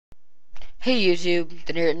Hey YouTube,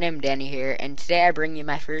 the nerd named Danny here, and today I bring you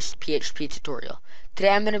my first PHP tutorial. Today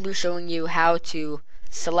I'm going to be showing you how to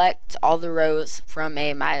select all the rows from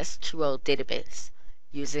a MySQL database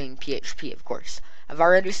using PHP, of course. I've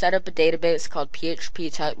already set up a database called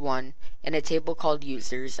PHP Type 1 and a table called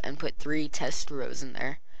users and put 3 test rows in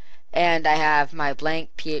there. And I have my blank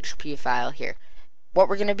PHP file here. What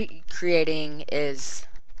we're going to be creating is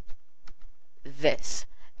this,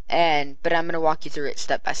 but I'm going to walk you through it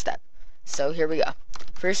step by step. So here we go.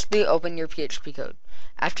 Firstly, open your PHP code.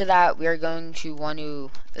 After that, we are going to want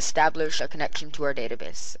to establish a connection to our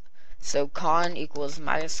database. So con equals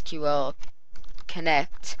MySQL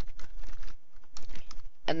connect,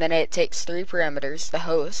 and then it takes 3 parameters: the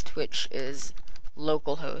host, which is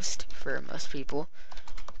localhost for most people,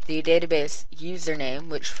 the database username,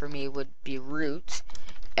 which for me would be root,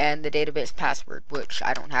 and the database password, which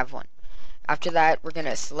I don't have one. After that, we're going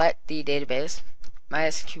to select the database,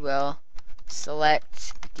 MySQL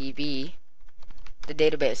select DB, the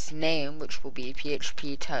database name, which will be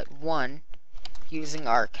PHP Type 1, using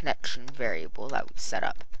our connection variable that we set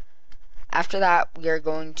up. After that, we are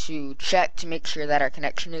going to check to make sure that our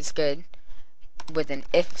connection is good with an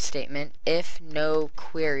if statement. If no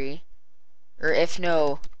query, or if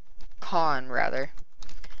no con rather,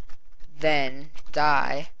 then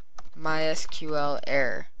die MySQL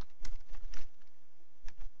error.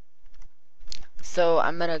 So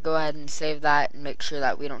I'm going to go ahead and save that and make sure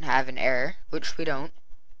that we don't have an error, which we don't,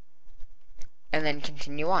 and then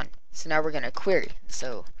continue on. So now we're going to query.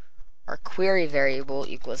 So our query variable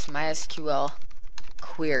equals MySQL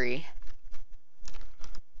query,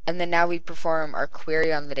 and then now we perform our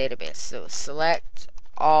query on the database. So select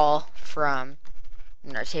all from,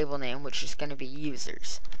 and our table name, which is going to be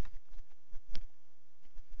users.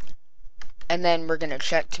 And then we're going to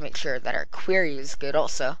check to make sure that our query is good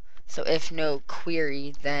also. So if no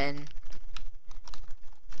query, then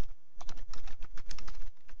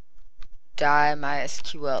die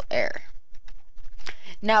MySQL error.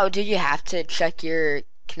 Now, do you have to check your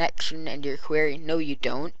connection and your query? No, you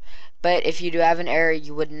don't. But if you do have an error,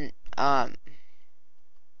 you wouldn't, well,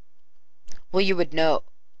 you would know.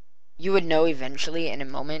 You would know eventually in a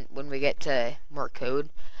moment when we get to more code.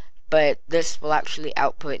 But this will actually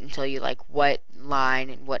output and tell you like what line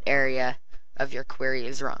and what area of your query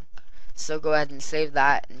is wrong. So go ahead and save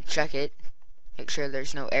that and check it. Make sure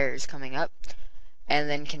there's no errors coming up. And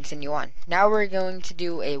then continue on. Now we're going to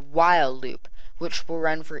do a while loop, which will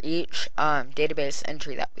run for each database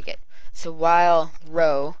entry that we get. So while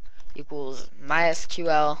row equals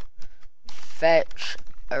MySQL fetch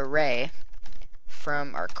array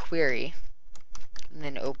from our query, and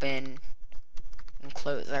then open and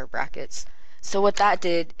close our brackets. So what that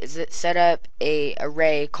did is it set up a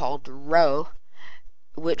array called row,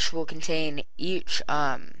 which will contain each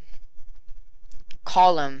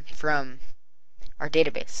column from our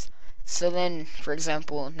database. So then, for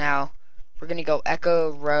example, now we're going to go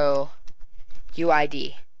echo row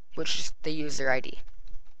UID, which is the user ID.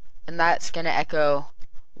 And that's going to echo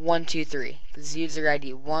 1, 2, 3, because user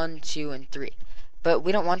ID 1, 2, and 3. But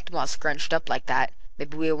we don't want them all scrunched up like that.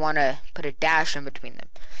 Maybe we want to put a dash in between them.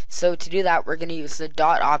 So to do that, we're going to use the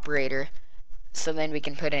dot operator, so then we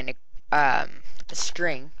can put in a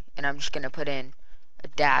string, and I'm just going to put in a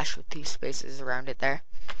dash with 2 spaces around it there,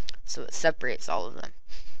 so it separates all of them.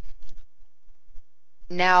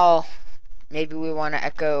 Now, maybe we want to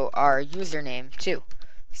echo our username too.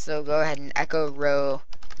 So go ahead and echo row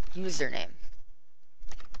username,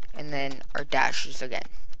 and then our dashes again.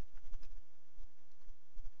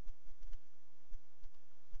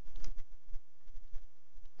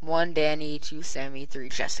 One Danny, 2 Sammy, 3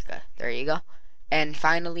 Jessica. There you go. And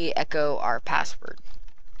finally, echo our password.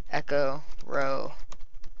 Echo row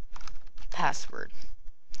password.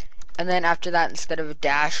 And then after that, instead of a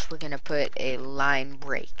dash, we're going to put a line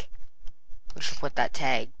break, which is what that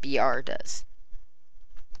tag BR does.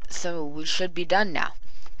 So we should be done now.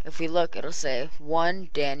 If we look, it'll say 1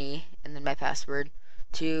 Danny, and then my password,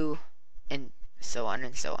 2, and so on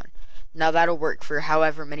and so on. Now that'll work for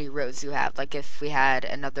however many rows you have. Like if we had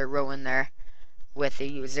another row in there with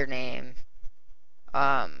a username,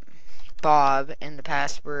 Bob, and the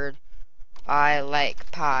password, I like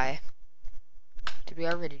pie. Did we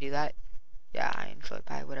already do that? Yeah, I enjoy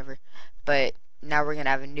pie, whatever. But now we're going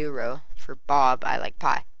to have a new row for Bob, I like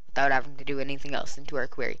pie, without having to do anything else into our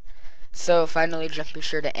query. So finally, just be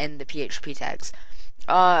sure to end the PHP tags.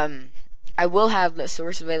 I will have the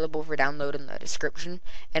source available for download in the description,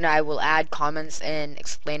 and I will add comments in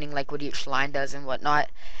explaining like what each line does and whatnot.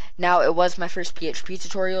 Now, it was my first PHP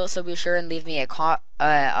tutorial, so be sure and leave me a comment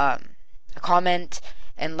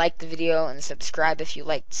and like the video and subscribe if you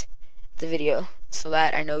liked the video so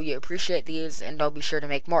that I know you appreciate these, and I'll be sure to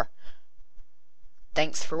make more.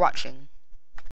 Thanks for watching.